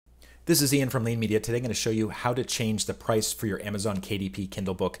This is Ian from Lean Media. Today I'm going to show you how to change the price for your Amazon KDP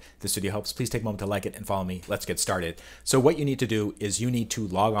Kindle book. If this video helps, please take a moment to like it and follow me. Let's get started. So what you need to do is you need to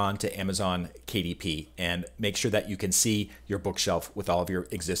log on to Amazon KDP and make sure that you can see your bookshelf with all of your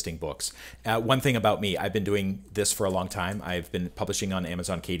existing books. One thing about me, I've been doing this for a long time. I've been publishing on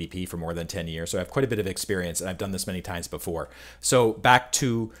Amazon KDP for more than 10 years, so I have quite a bit of experience, and I've done this many times before. So back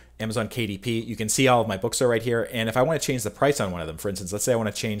to Amazon KDP, you can see all of my books are right here. And if I want to change the price on one of them, for instance, let's say I want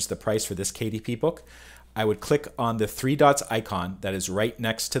to change the price for this KDP book, I would click on the three dots icon that is right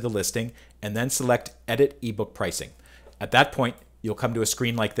next to the listing and then select Edit eBook Pricing. At that point, you'll come to a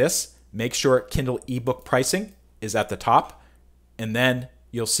screen like this. Make sure Kindle eBook Pricing is at the top, and then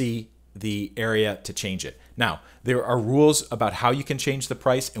you'll see the area to change it. Now, there are rules about how you can change the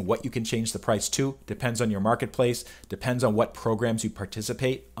price and what you can change the price to. Depends on your marketplace, depends on what programs you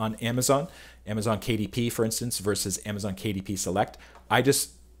participate on Amazon. Amazon KDP, for instance, versus Amazon KDP Select. I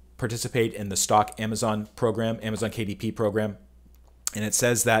just participate in the stock Amazon program, Amazon KDP program. And it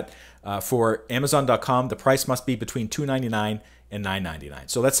says that for Amazon.com, the price must be between $2.99 and $9.99.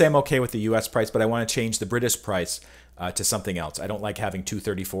 So let's say I'm okay with the US price, but I want to change the British price to something else. I don't like having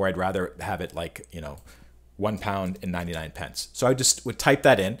 $2.34. I'd rather have it like, £1.99. So I just would type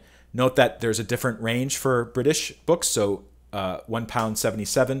that in. Note that there's a different range for British books. So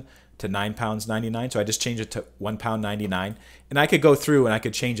 £1.77 to £9.99. So I just change it to £1.99. And I could go through and I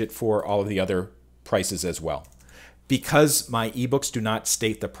could change it for all of the other prices as well. Because my ebooks do not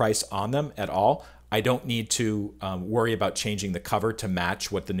state the price on them at all, I don't need to worry about changing the cover to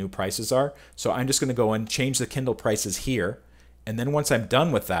match what the new prices are. So I'm just going to go and change the Kindle prices here. And then once I'm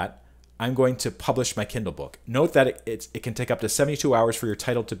done with that, I'm going to publish my Kindle book. Note that it can take up to 72 hours for your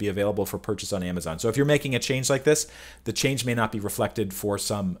title to be available for purchase on Amazon. So if you're making a change like this, the change may not be reflected for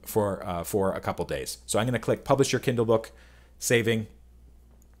a couple days. So I'm going to click Publish Your Kindle Book, saving,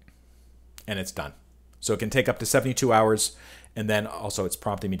 and it's done. So it can take up to 72 hours. And then also it's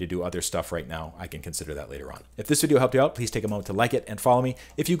prompting me to do other stuff right now. I can consider that later on. If this video helped you out, please take a moment to like it and follow me.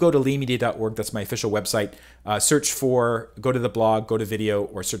 If you go to leanmedia.org, that's my official website, go to the blog, go to video,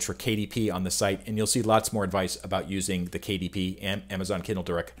 or search for KDP on the site, and you'll see lots more advice about using the KDP and Amazon Kindle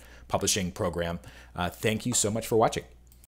Direct Publishing program. Thank you so much for watching.